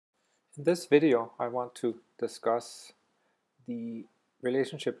In this video, I want to discuss the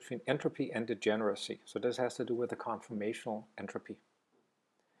relationship between entropy and degeneracy. So this has to do with the conformational entropy.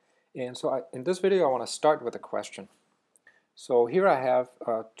 And so in this video, I want to start with a question. So here I have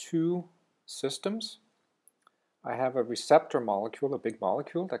two systems. I have a receptor molecule, a big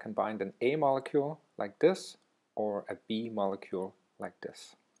molecule that can bind an A molecule like this or a B molecule like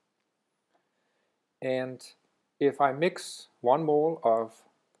this. And if I mix 1 mole of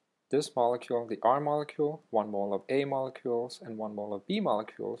this molecule, the R molecule, 1 mole of A molecules, and 1 mole of B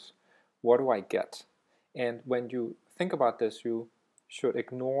molecules, what do I get? And when you think about this, you should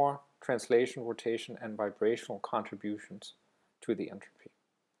ignore translation, rotation, and vibrational contributions to the entropy,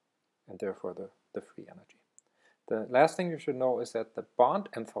 and therefore the free energy. The last thing you should know is that the bond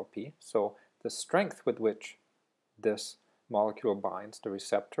enthalpy, so the strength with which this molecule binds the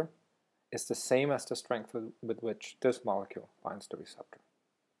receptor, is the same as the strength with which this molecule binds the receptor.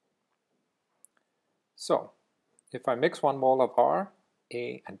 So, if I mix 1 mole of R,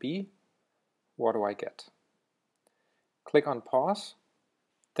 A, and B, what do I get? Click on pause,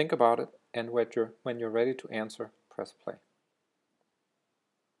 think about it, and when you're ready to answer, press play.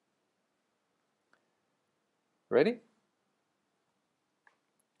 Ready?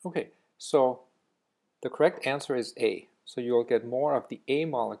 Okay, so the correct answer is A. So you'll get more of the A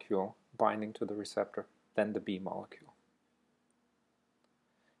molecule binding to the receptor than the B molecule.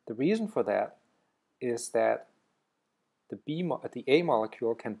 The reason for that is that the A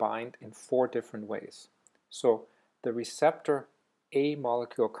molecule can bind in 4 different ways. So the receptor A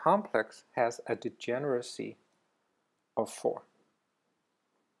molecule complex has a degeneracy of 4.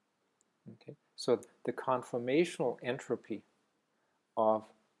 Okay, so the conformational entropy of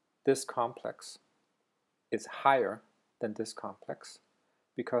this complex is higher than this complex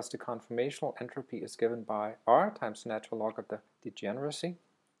because the conformational entropy is given by R times the natural log of the degeneracy.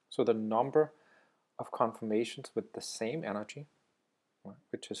 So the number of conformations with the same energy,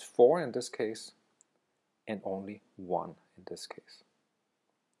 which is 4 in this case, and only 1 in this case.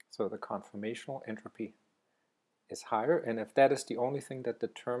 So the conformational entropy is higher, and if that is the only thing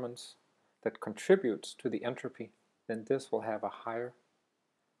that contributes to the entropy, then this will have a higher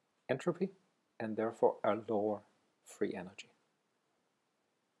entropy and therefore a lower free energy.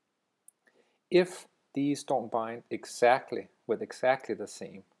 If these don't bind exactly with exactly the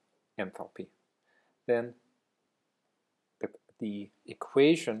same enthalpy, then the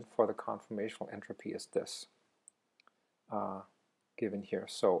equation for the conformational entropy is this, given here.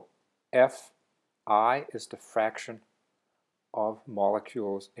 So Fi is the fraction of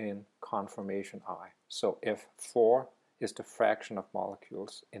molecules in conformation I. So F4 is the fraction of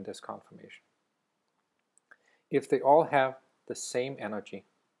molecules in this conformation. If they all have the same energy,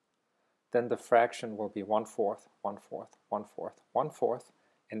 then the fraction will be 1/4, 1/4, 1/4, 1/4,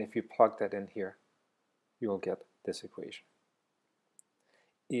 and if you plug that in here, you'll get this equation.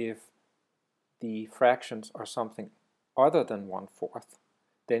 If the fractions are something other than 1/4,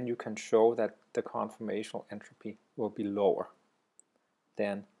 then you can show that the conformational entropy will be lower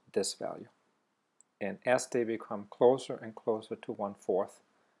than this value. And as they become closer and closer to 1/4,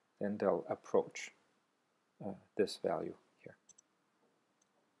 then they'll approach this value here.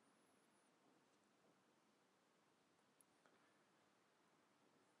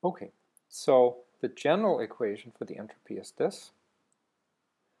 Okay, so the general equation for the entropy is this,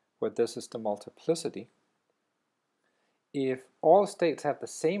 where this is the multiplicity. If all states have the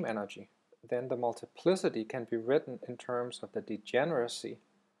same energy, then the multiplicity can be written in terms of the degeneracy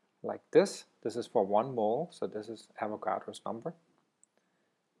like this. This is for 1 mole, so this is Avogadro's number.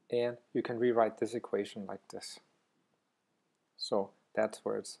 And you can rewrite this equation like this. So that's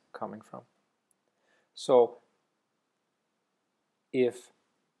where it's coming from. So if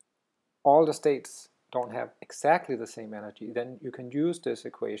all the states don't have exactly the same energy, then you can use this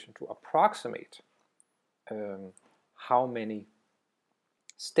equation to approximate how many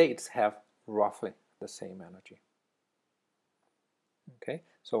states have roughly the same energy. Okay,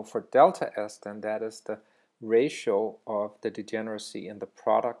 so for delta S, then that is the ratio of the degeneracy in the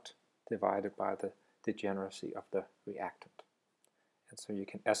product divided by the degeneracy of the reactant. And so you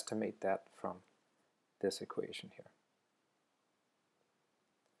can estimate that from this equation here.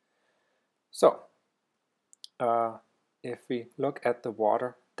 So, if we look at the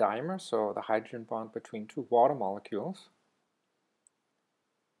water dimer, so the hydrogen bond between 2 water molecules,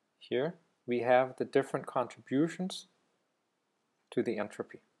 here we have the different contributions to the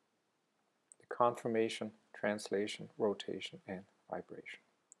entropy: the conformation, translation, rotation, and vibration.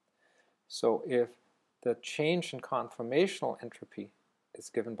 So if the change in conformational entropy is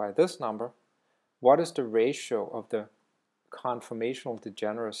given by this number, what is the ratio of the conformational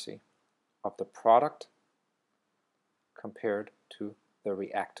degeneracy of the product compared to the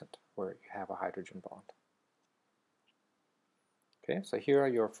reactant, where you have a hydrogen bond. Okay, so here are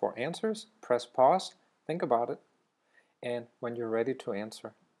your 4 answers. Press pause, think about it, and when you're ready to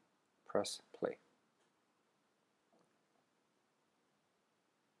answer, press play.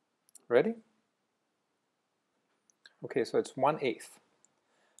 Ready? Okay, so it's 1/8.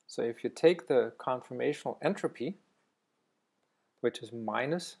 So if you take the conformational entropy, which is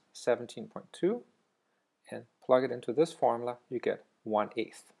minus 17.2, and plug it into this formula, you get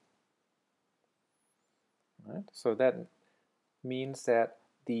 1/8. Right? So that means that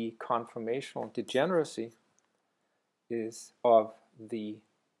the conformational degeneracy is of the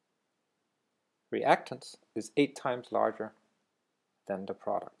reactants is 8 times larger than the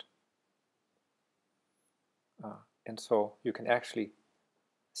product. And so you can actually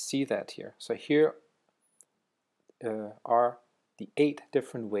see that here. So here are the 8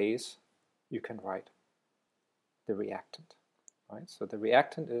 different ways you can write the reactant. Right? So the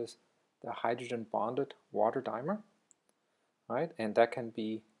reactant is the hydrogen bonded water dimer, right? And that can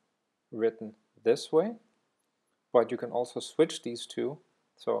be written this way, but you can also switch these two.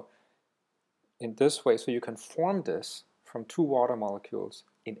 So in this way, so you can form this from 2 water molecules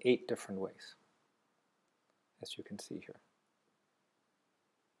in 8 different ways, as you can see here.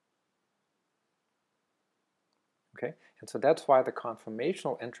 Okay, and so that's why the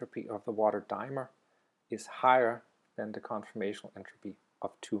conformational entropy of the water dimer is higher than the conformational entropy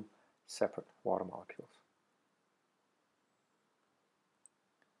of 2 separate water molecules.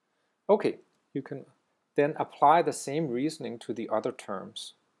 Okay, you can then apply the same reasoning to the other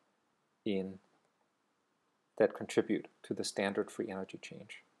terms that contribute to the standard free energy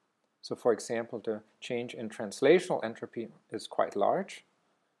change. So for example, the change in translational entropy is quite large,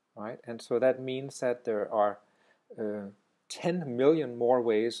 right? And so that means that there are 10 million more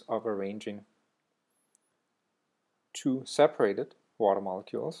ways of arranging 2 separated water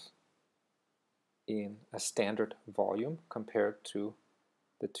molecules in a standard volume compared to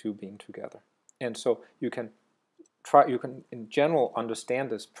the 2 being together. And so you can in general understand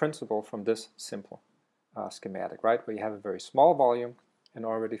this principle from this simple schematic, right? Where you have a very small volume, and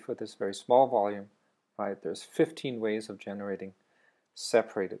already for this very small volume, right, there's 15 ways of generating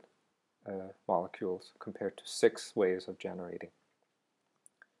separated molecules compared to 6 ways of generating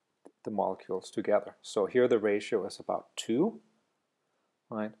the molecules together. So here the ratio is about 2,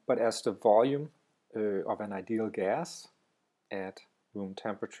 right? But as the volume of an ideal gas at room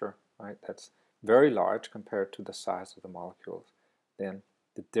temperature, right, that's very large compared to the size of the molecules, then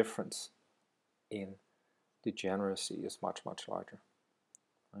the difference in degeneracy is much, much larger.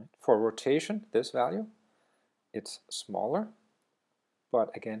 Right? For rotation, this value, it's smaller,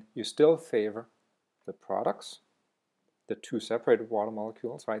 but again, you still favor the products, the 2 separated water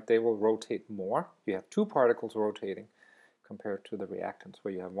molecules, right? They will rotate more. You have 2 particles rotating compared to the reactants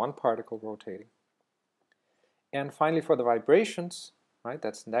where you have 1 particle rotating. And finally, for the vibrations, right,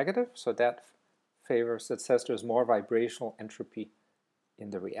 that's negative, so that says there's more vibrational entropy in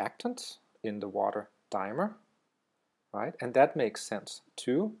the reactants, in the water dimer, right? And that makes sense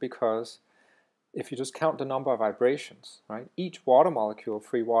too, because if you just count the number of vibrations, right, each water molecule,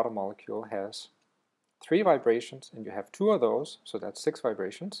 free water molecule, has 3 vibrations, and you have 2 of those, so that's 6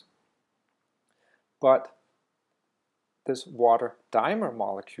 vibrations. But this water dimer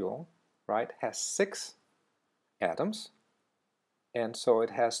molecule, right, has 6 atoms, and so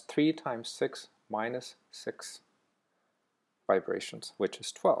it has 3 times 6 minus 6 vibrations, which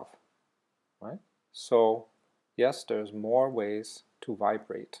is 12, right? So yes, there's more ways to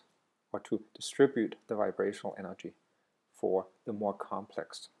vibrate or to distribute the vibrational energy for the more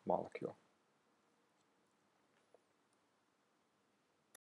complex molecule.